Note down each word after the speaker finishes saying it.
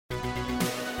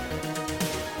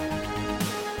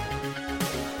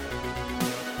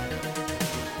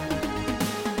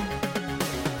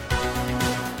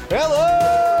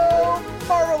Hello,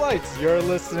 Marvelites! You're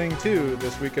listening to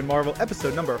This Week in Marvel,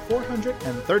 episode number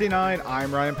 439.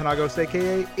 I'm Ryan Penagos,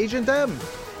 aka Agent M.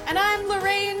 And I'm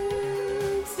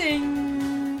Lorraine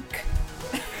Sink.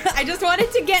 I just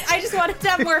wanted to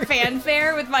have more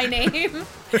fanfare with my name.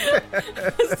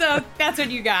 So that's what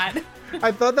you got.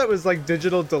 I thought that was like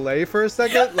digital delay for a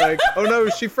second. Like, oh no,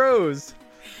 she froze.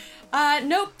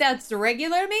 Nope, that's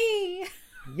regular me.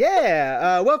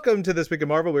 Yeah, welcome to This Week in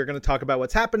Marvel. We're going to talk about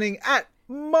what's happening at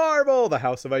Marvel, the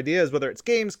House of Ideas, whether it's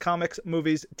games, comics,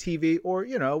 movies, TV, or,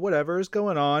 you know, whatever is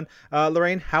going on.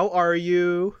 Lorraine, how are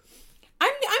you?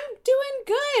 I'm doing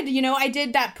good. You know, I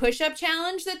did that push-up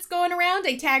challenge that's going around.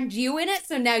 I tagged you in it,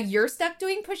 so now you're stuck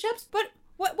doing push-ups. But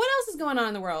what else is going on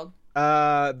in the world?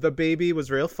 The baby was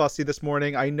real fussy this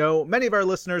morning. I know many of our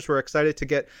listeners were excited to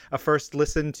get a first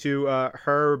listen to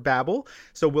her babble.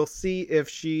 So we'll see if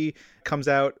she comes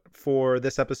out for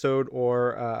this episode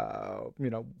or, you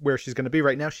know, where she's going to be.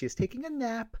 Right now, she is taking a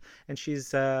nap, and she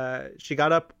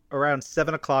got up around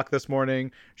 7 o'clock this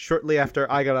morning, shortly after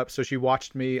I got up. So she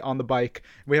watched me on the bike.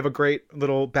 We have a great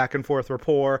little back and forth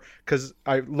rapport because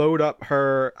I load up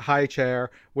her high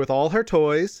chair with all her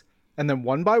toys. And then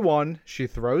one by one, she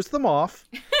throws them off.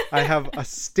 I have a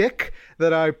stick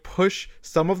that I push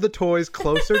some of the toys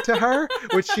closer to her,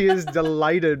 which she is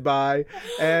delighted by.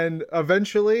 And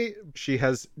eventually, she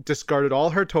has discarded all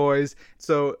her toys.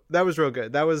 So that was real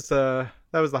good. That was the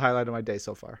highlight of my day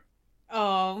so far.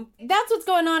 Oh, that's what's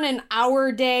going on in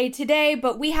our day today.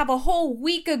 But we have a whole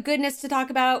week of goodness to talk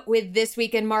about with This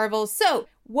Week in Marvel. So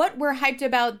what we're hyped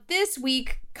about this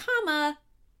week,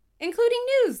 including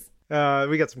news.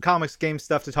 We got some comics, game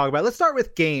stuff to talk about. Let's start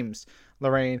with games,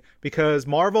 Lorraine, because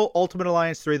Marvel Ultimate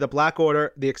Alliance 3, The Black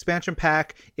Order, the expansion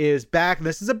pack is back.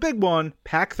 This is a big one.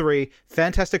 Pack 3,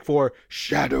 Fantastic Four,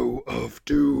 Shadow of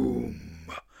Doom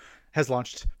has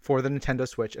launched for the Nintendo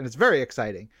Switch, and it's very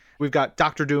exciting. We've got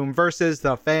Doctor Doom versus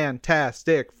the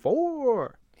Fantastic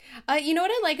Four. You know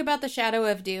what I like about the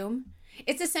Shadow of Doom?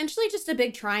 It's essentially just a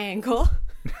big triangle.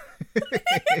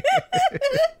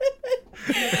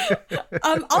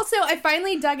 Also, I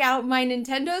finally dug out my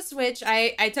Nintendo Switch.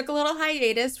 I took a little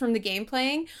hiatus from the game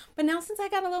playing, but now since I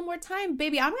got a little more time,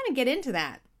 baby, I'm going to get into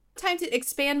that. Time to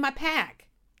expand my pack.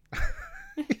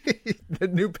 The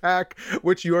new pack,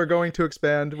 which you are going to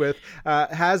expand with,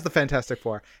 has the Fantastic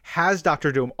Four, has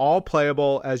Doctor Doom, all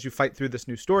playable as you fight through this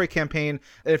new story campaign.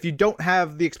 If you don't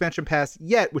have the expansion pass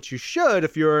yet, which you should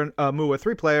if you're a MUA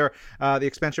 3 player, the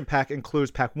expansion pack includes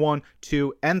pack 1,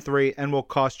 2, and 3 and will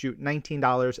cost you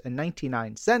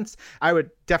 $19.99. I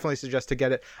would definitely suggest to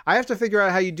get it. I have to figure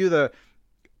out how you do the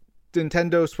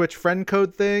Nintendo Switch friend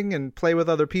code thing and play with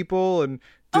other people and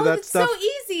do that stuff. Oh, it's so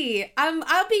easy.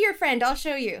 I'll be your friend. I'll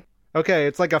show you. Okay,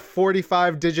 it's like a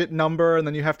 45-digit number, and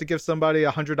then you have to give somebody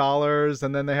 $100,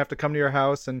 and then they have to come to your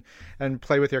house and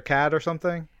play with your cat or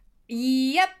something?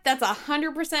 Yep, that's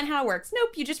 100% how it works.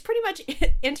 Nope, you just pretty much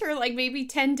enter like maybe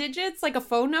 10 digits, like a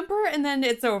phone number, and then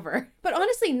it's over. But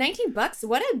honestly, $19,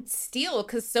 what a steal,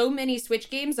 because so many Switch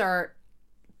games are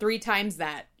 3 times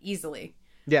that easily.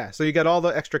 Yeah, so you get all the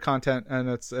extra content, and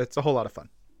it's a whole lot of fun.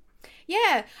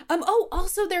 Yeah.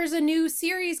 Also, there's a new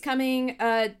series coming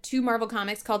to Marvel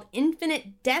Comics called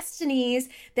Infinite Destinies.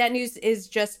 That news is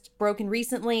just broken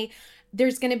recently.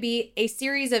 There's going to be a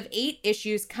series of 8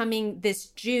 issues coming this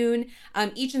June.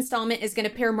 Each installment is going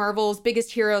to pair Marvel's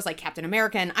biggest heroes like Captain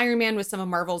America and Iron Man with some of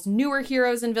Marvel's newer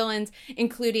heroes and villains,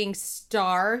 including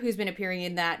Star, who's been appearing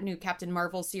in that new Captain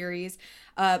Marvel series,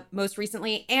 most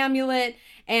recently Amulet,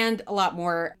 and a lot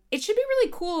more. It should be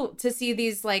really cool to see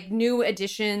these like new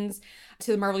additions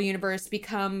to the Marvel Universe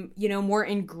become, you know, more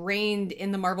ingrained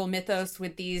in the Marvel mythos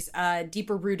with these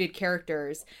deeper rooted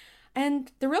characters.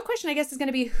 And the real question, I guess, is going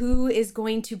to be who is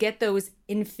going to get those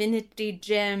Infinity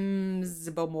Gems.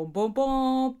 Boom, boom, boom,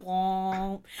 boom,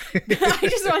 boom. I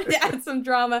just wanted to add some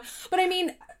drama. But I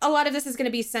mean, a lot of this is going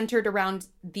to be centered around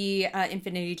the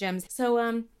Infinity Gems. So,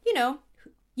 you know,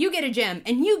 you get a gem,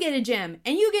 and you get a gem,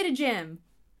 and you get a gem.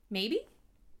 Maybe?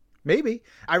 Maybe.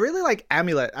 I really like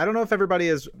Amulet. I don't know if everybody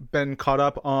has been caught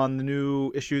up on the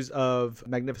new issues of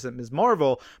Magnificent Ms.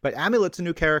 Marvel, but Amulet's a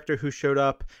new character who showed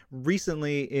up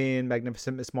recently in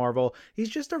Magnificent Ms. Marvel. He's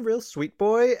just a real sweet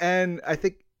boy, and I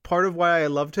think part of why I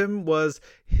loved him was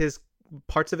his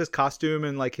parts of his costume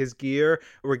and like his gear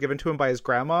were given to him by his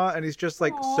grandma, and he's just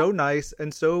like so nice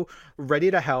and so ready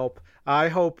to help. I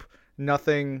hope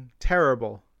nothing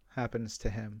terrible happens to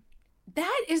him.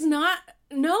 That is not...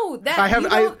 No, that I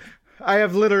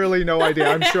have literally no idea.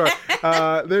 I'm sure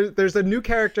there's a new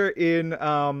character in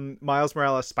Miles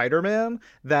Morales Spider-Man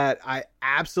that I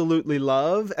absolutely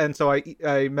love, and so I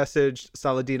messaged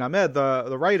Saladin Ahmed,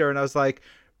 the writer, and I was like,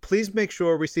 please make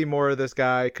sure we see more of this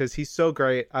guy because he's so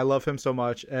great. I love him so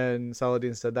much. And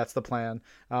Saladin said that's the plan.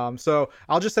 So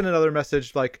I'll just send another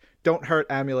message like, don't hurt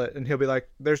Amulet. And he'll be like,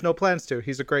 there's no plans to.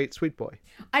 He's a great sweet boy.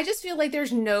 I just feel like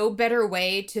there's no better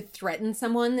way to threaten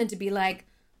someone than to be like,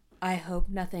 I hope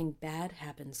nothing bad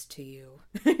happens to you.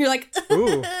 You're like,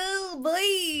 oh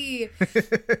boy.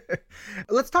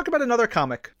 Let's talk about another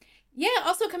comic. Yeah,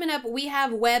 also coming up, we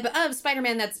have Web of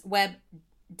Spider-Man. That's Web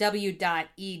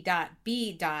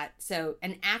W.E.B. So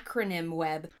an acronym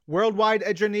Web. Worldwide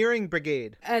Engineering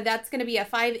Brigade. That's going to be a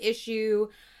 5-issue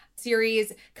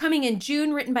series coming in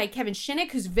June, written by Kevin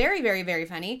Shinnick, who's very, very, very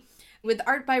funny, with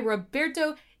art by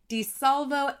Roberto Di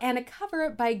Salvo and a cover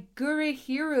by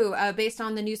Gurihiru, based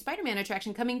on the new Spider-Man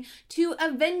attraction coming to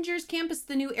Avengers Campus,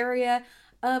 the new area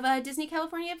of Disney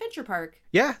California Adventure Park.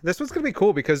 Yeah, this one's going to be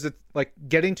cool because it's like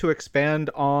getting to expand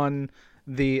on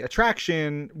the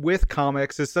attraction with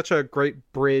comics is such a great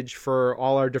bridge for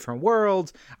all our different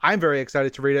worlds. I'm very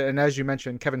excited to read it. And as you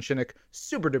mentioned, Kevin Shinnick,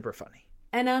 super duper funny.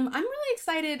 And I'm really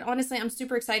excited. Honestly, I'm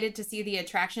super excited to see the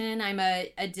attraction. I'm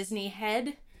a Disney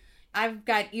head. I've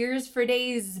got ears for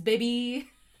days, baby.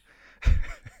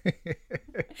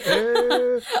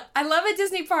 I love a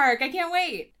Disney park. I can't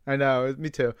wait. I know, me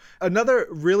too. Another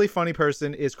really funny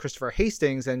person is Christopher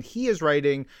Hastings, and he is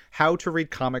writing How to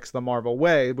Read Comics the Marvel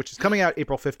Way, which is coming out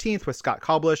April 15th with Scott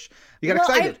Koblish. You got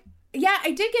excited?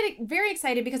 I did get very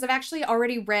excited because I've actually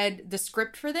already read the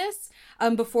script for this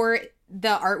before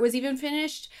the art was even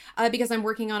finished, because I'm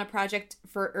working on a project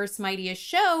for Earth's Mightiest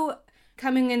Show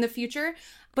coming in the future.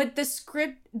 But the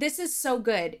script, this is so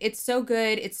good. It's so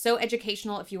good. It's so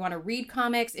educational if you want to read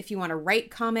comics, if you want to write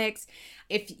comics,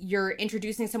 if you're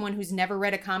introducing someone who's never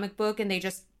read a comic book and they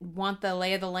just want the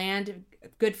lay of the land,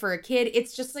 good for a kid.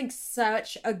 It's just like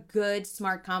such a good,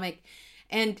 smart comic.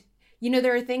 And, you know,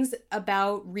 there are things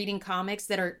about reading comics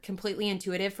that are completely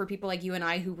intuitive for people like you and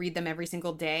I who read them every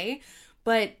single day.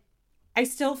 But I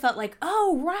still felt like,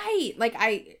 oh, right. Like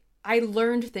I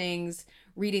learned things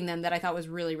reading them that I thought was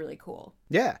really, really cool.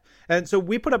 Yeah. And so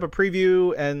we put up a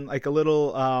preview and like a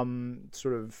little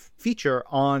sort of feature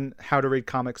on how to read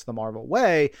comics the Marvel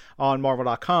way on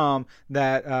Marvel.com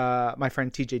that my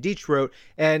friend TJ Deach wrote.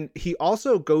 And he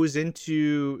also goes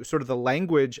into sort of the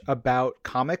language about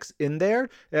comics in there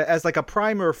as like a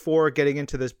primer for getting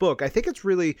into this book. I think it's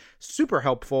really super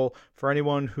helpful for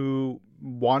anyone who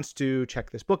wants to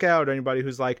check this book out, or anybody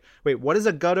who's like, wait, what is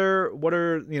a gutter? What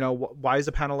are, why is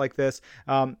a panel like this?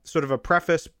 Sort of a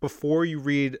preface before you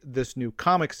read this new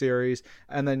comic series,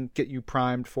 and then get you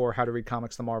primed for How to Read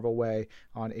Comics the Marvel Way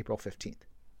on April 15th.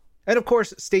 And of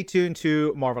course, stay tuned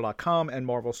to Marvel.com and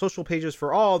Marvel social pages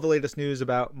for all the latest news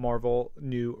about Marvel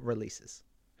new releases.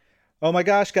 Oh my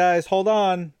gosh, guys, hold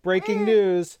on. Breaking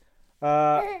news.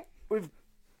 We've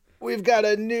got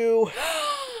a new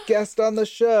guest on the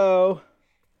show.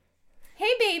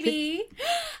 Hey, baby.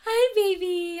 Hi,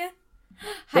 baby.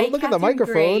 Hi, Don't look at the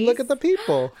microphone. Grace. Look at the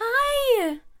people.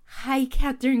 Hi. Hi,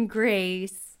 Catherine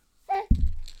Grace.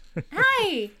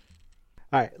 Hi.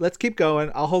 All right, let's keep going.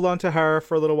 I'll hold on to her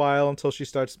for a little while until she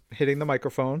starts hitting the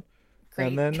microphone. Great.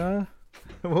 And then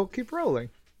we'll keep rolling.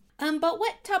 But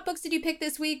what top books did you pick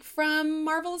this week from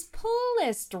Marvel's pull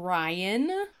list,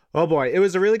 Ryan? Oh boy, it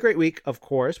was a really great week, of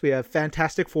course. We have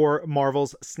Fantastic Four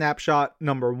Marvel's Snapshot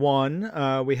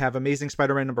 #1. We have Amazing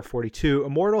Spider-Man #42,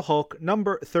 Immortal Hulk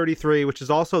 #33, which is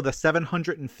also the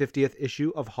 750th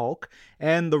issue of Hulk,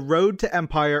 and The Road to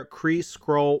Empire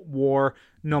Kree-Skrull War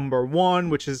 #1,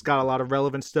 which has got a lot of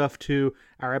relevant stuff to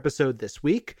our episode this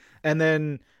week. And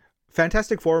then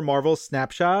Fantastic Four Marvel's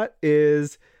Snapshot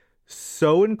is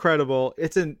so incredible.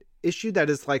 It's an issue that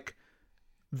is like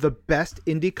the best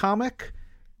indie comic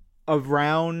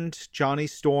around Johnny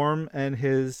Storm and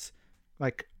his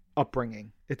like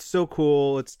upbringing. It's so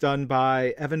cool. It's done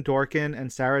by Evan Dorkin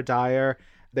and Sarah Dyer.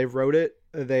 They wrote it.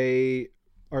 They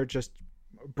are just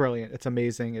brilliant. It's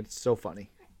amazing. It's so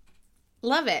funny.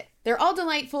 Love it. They're all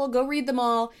delightful. Go read them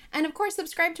all. And of course,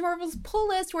 subscribe to Marvel's pull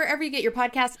list wherever you get your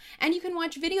podcasts. And you can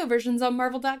watch video versions on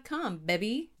Marvel.com,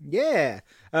 baby. Yeah.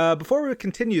 Before we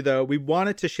continue, though, we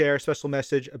wanted to share a special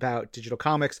message about digital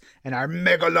comics and our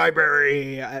mega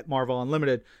library at Marvel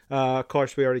Unlimited. Of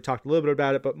course, we already talked a little bit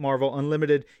about it, but Marvel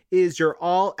Unlimited is your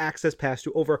all-access pass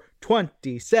to over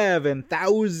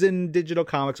 27,000 digital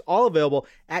comics, all available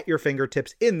at your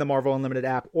fingertips in the Marvel Unlimited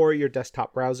app or your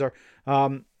desktop browser.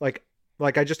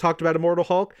 Like I just talked about Immortal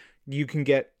Hulk, you can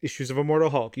get issues of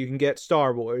Immortal Hulk. You can get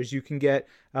Star Wars. You can get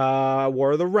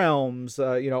War of the Realms,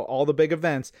 all the big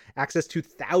events. Access to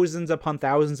thousands upon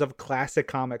thousands of classic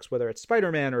comics, whether it's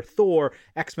Spider-Man or Thor,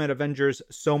 X-Men, Avengers,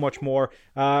 so much more.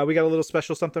 We got a little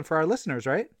special something for our listeners,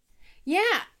 right?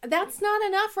 Yeah, that's not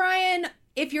enough, Ryan.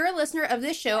 If you're a listener of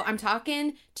this show, I'm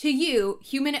talking to you,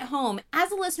 human at home.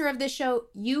 As a listener of this show,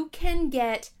 you can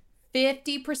get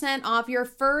 50% off your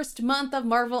first month of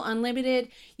Marvel Unlimited.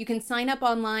 You can sign up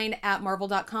online at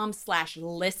marvel.com/listen,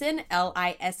 LISTEN,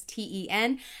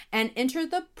 and enter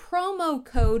the promo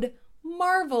code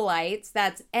Marvelites.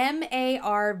 That's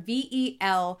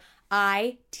MARVELITES.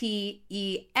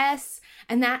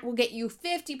 And that will get you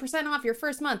 50% off your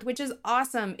first month, which is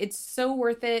awesome. It's so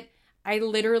worth it. I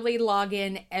literally log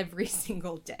in every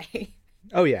single day.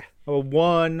 Oh, yeah.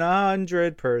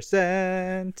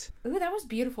 100%. Ooh, that was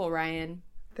beautiful, Ryan.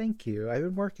 Thank you. I've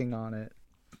been working on it.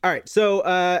 All right. So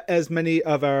as many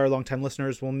of our longtime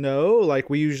listeners will know, like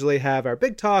we usually have our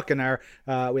big talk and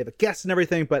we have a guest and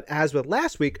everything. But as with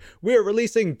last week, we're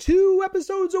releasing 2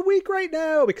 episodes a week right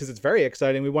now because it's very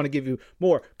exciting. We want to give you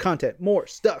more content, more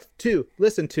stuff to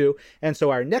listen to. And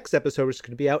so our next episode, which is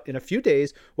going to be out in a few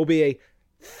days, will be a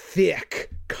thick,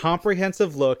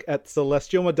 comprehensive look at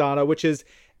Celestial Madonna, which is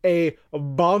a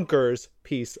bonkers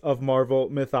piece of Marvel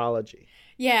mythology.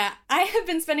 Yeah, I have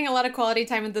been spending a lot of quality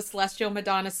time with the Celestial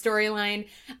Madonna storyline.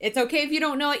 It's okay if you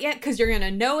don't know it yet, because you're going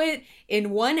to know it in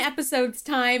 1 episode's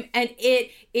time, and it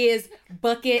is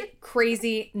bucket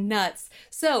crazy nuts.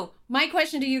 So, my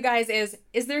question to you guys is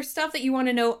there stuff that you want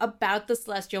to know about the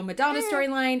Celestial Madonna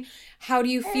storyline? How do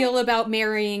you feel about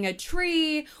marrying a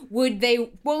tree? Would they,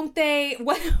 won't they?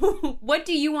 What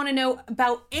do you want to know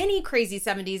about any crazy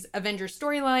 70s Avengers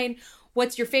storyline?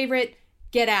 What's your favorite?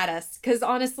 Get at us, because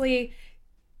honestly,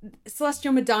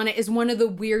 Celestial Madonna is one of the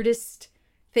weirdest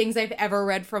things I've ever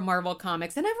read from Marvel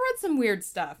Comics, and I've read some weird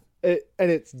stuff. And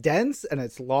it's dense and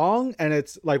it's long, and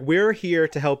it's like we're here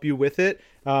to help you with it,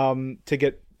 to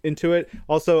get into it.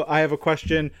 Also, I have a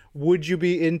question. Would you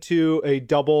be into a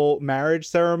double marriage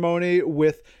ceremony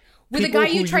with a guy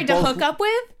you tried to hook up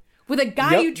with? With a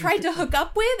guy you tried to hook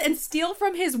up with and steal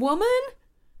from his woman?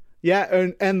 Yeah,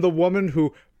 and the woman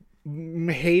who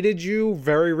hated you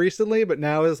very recently, but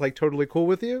now is like totally cool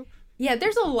with you. Yeah,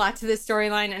 there's a lot to this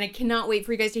storyline, and I cannot wait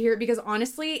for you guys to hear it, because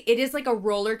honestly, it is like a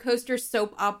roller coaster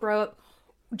soap opera,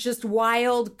 just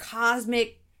wild,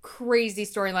 cosmic, crazy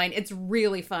storyline. It's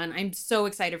really fun. I'm so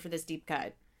excited for this deep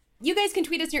cut. You guys can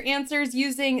tweet us your answers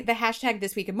using the hashtag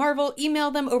 #ThisWeekInMarvel. Email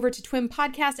them over to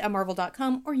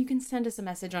twimpodcast@marvel.com, or you can send us a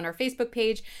message on our Facebook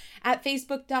page at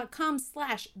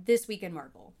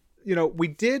facebook.com/thisweekinmarvel. You know, we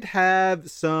did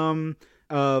have some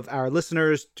of our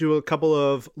listeners do a couple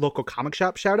of local comic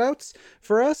shop shout outs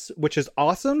for us, which is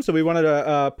awesome. So we wanted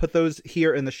to put those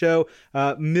here in the show.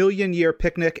 Million Year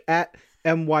Picnic at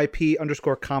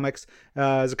MYP_comics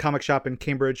is a comic shop in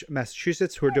Cambridge,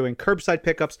 Massachusetts, who are doing curbside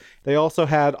pickups. They also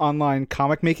had online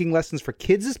comic making lessons for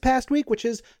kids this past week, which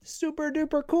is super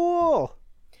duper cool.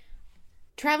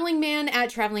 Traveling Man at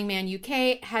Traveling Man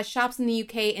UK has shops in the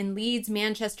UK in Leeds,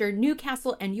 Manchester,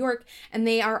 Newcastle, and York, and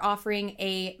they are offering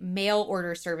a mail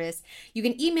order service. You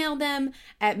can email them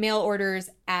at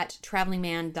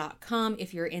mailorders@travelingman.com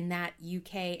if you're in that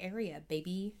UK area,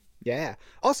 baby. Yeah.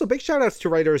 Also, big shout outs to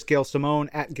writers Gail Simone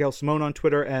at Gail Simone on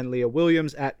Twitter and Leah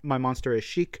Williams at My Monster is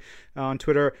Chic on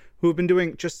Twitter, who have been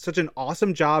doing just such an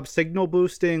awesome job signal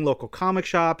boosting local comic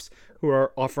shops who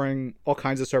are offering all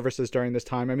kinds of services during this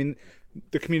time. I mean,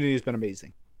 the community has been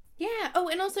amazing. Yeah. Oh,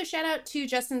 and also shout out to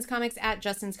Justin's Comics at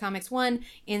Justin's Comics 1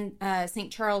 in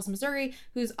St. Charles, Missouri,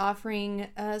 who's offering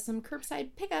some curbside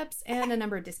pickups and a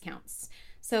number of discounts.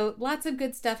 So lots of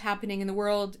good stuff happening in the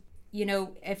world. You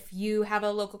know, if you have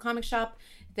a local comic shop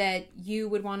that you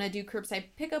would want to do curbside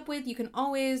pickup with, you can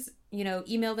always,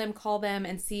 email them, call them,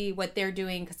 and see what they're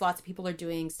doing, because lots of people are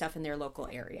doing stuff in their local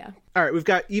area. All right, we've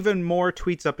got even more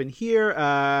tweets up in here.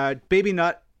 Baby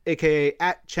Nut, aka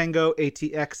at Chango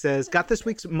ATX, says, got this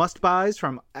week's must-buys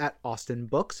from at Austin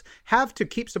Books. Have to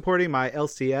keep supporting my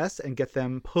LCS and get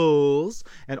them pulls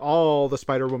and all the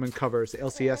Spider-Woman covers. The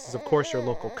LCS is, of course, your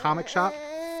local comic shop.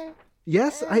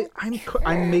 Yes,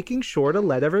 I'm making sure to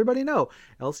let everybody know.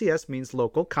 LCS means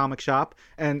local comic shop.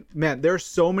 And man, there are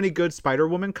so many good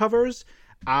Spider-Woman covers.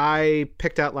 I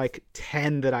picked out like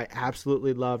 10 that I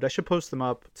absolutely loved. I should post them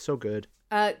up. It's so good.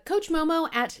 Coach Momo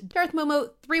at Darth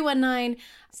Momo 319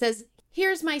 says,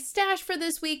 here's my stash for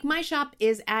this week. My shop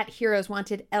is at Heroes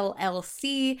Wanted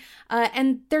LLC.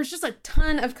 And there's just a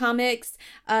ton of comics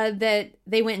that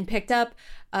they went and picked up.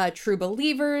 True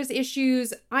Believers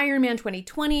issues, Iron Man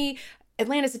 2020,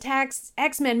 Atlantis Attacks,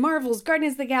 X-Men, Marvels,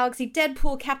 Guardians of the Galaxy,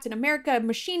 Deadpool, Captain America,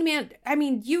 Machine Man. I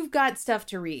mean, you've got stuff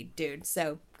to read, dude.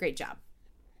 So great job.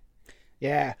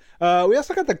 Yeah. We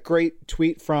also got the great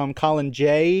tweet from Colin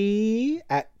J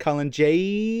at Colin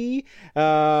J,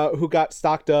 who got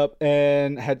stocked up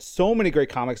and had so many great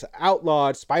comics.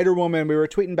 Outlawed, Spider-Woman. We were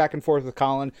tweeting back and forth with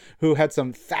Colin, who had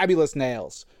some fabulous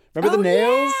nails. Remember the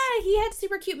nails? Yeah, he had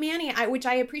super cute Manny, which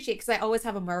I appreciate because I always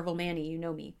have a Marvel Manny. You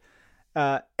know me.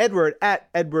 Edward at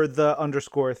Edward the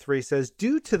 _3 says,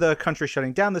 due to the country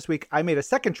shutting down this week, I made a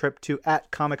second trip to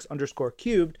at comics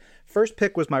 _cubed. First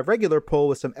pick was my regular pull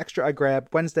with some extra I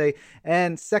grabbed Wednesday,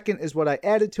 and second is what I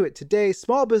added to it today.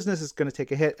 Small business is going to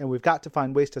take a hit, and we've got to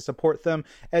find ways to support them.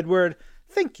 Edward,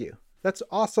 thank you. That's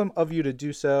awesome of you to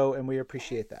do so, and we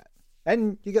appreciate that.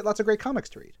 And you get lots of great comics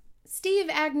to read. Steve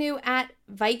Agnew at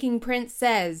Viking Prince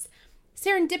says,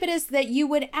 serendipitous that you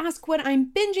would ask what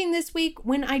I'm binging this week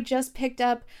when I just picked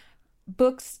up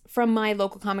books from my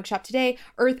local comic shop today.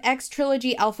 Earth X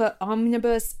Trilogy Alpha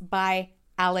Omnibus by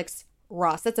Alex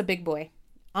Ross. That's a big boy.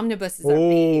 Omnibuses are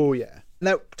big. Oh, yeah. And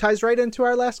that ties right into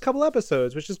our last couple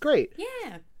episodes, which is great.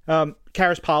 Yeah.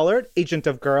 Karis Pollard, Agent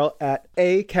of Girl at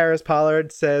A. Karis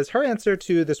Pollard says her answer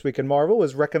to This Week in Marvel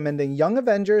was recommending Young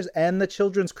Avengers and The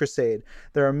Children's Crusade.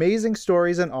 They're amazing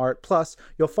stories and art. Plus,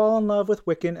 you'll fall in love with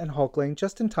Wiccan and Hulkling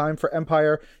just in time for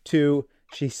Empire to,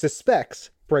 she suspects,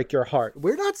 break your heart.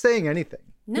 We're not saying anything.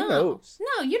 No. Who knows?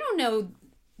 No, you don't know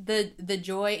the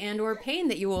joy and or pain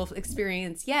that you will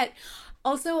experience yet.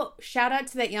 Also, shout out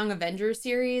to that Young Avengers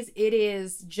series. It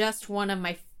is just one of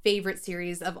my favorite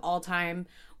series of all time.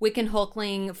 Wiccan,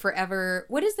 Hulkling, Forever.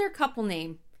 What is their couple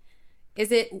name?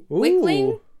 Is it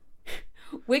Wickling?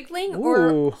 Wickling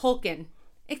or Hulkin?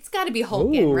 It's got to be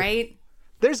Hulkin, right?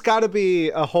 There's got to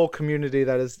be a whole community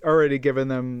that has already given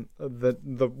them the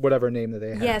whatever name that they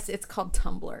have. Yes, it's called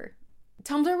Tumblr.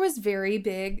 Tumblr was very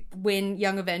big when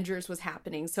Young Avengers was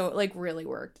happening, so it like really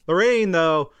worked. Lorraine,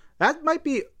 though, that might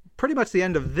be pretty much the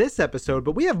end of this episode,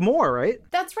 but we have more, right?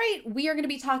 That's right. We are going to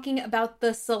be talking about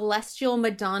the Celestial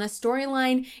Madonna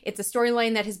storyline. It's a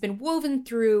storyline that has been woven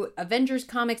through Avengers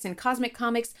comics and Cosmic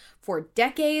Comics for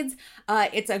decades.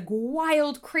 It's a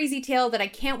wild, crazy tale that I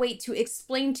can't wait to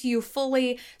explain to you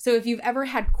fully. So if you've ever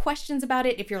had questions about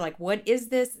it, if you're like, what is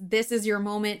this? This is your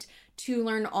moment to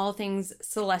learn all things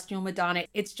Celestial Madonna.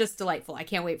 It's just delightful. I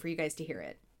can't wait for you guys to hear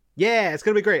it. Yeah, it's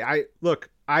going to be great.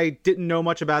 I didn't know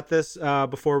much about this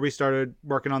before we started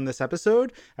working on this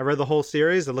episode. I read the whole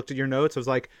series. I looked at your notes. I was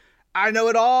like, I know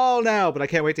it all now, but I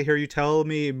can't wait to hear you tell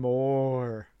me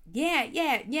more.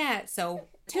 Yeah. So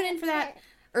tune in for that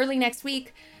early next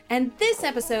week. And this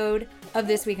episode of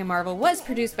This Week in Marvel was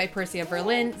produced by Percia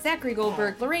Berlin, Zachary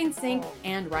Goldberg, Lorraine Sink,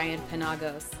 and Ryan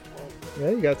Penagos. Yeah,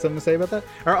 you got something to say about that?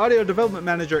 Our audio development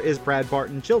manager is Brad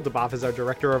Barton. Jill DeBoff is our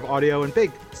director of audio. And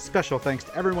big special thanks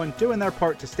to everyone doing their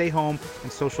part to stay home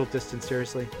and social distance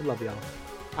seriously. We love y'all.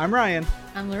 I'm Ryan.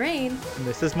 I'm Lorraine. And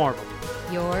this is Marvel.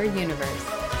 Your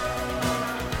universe.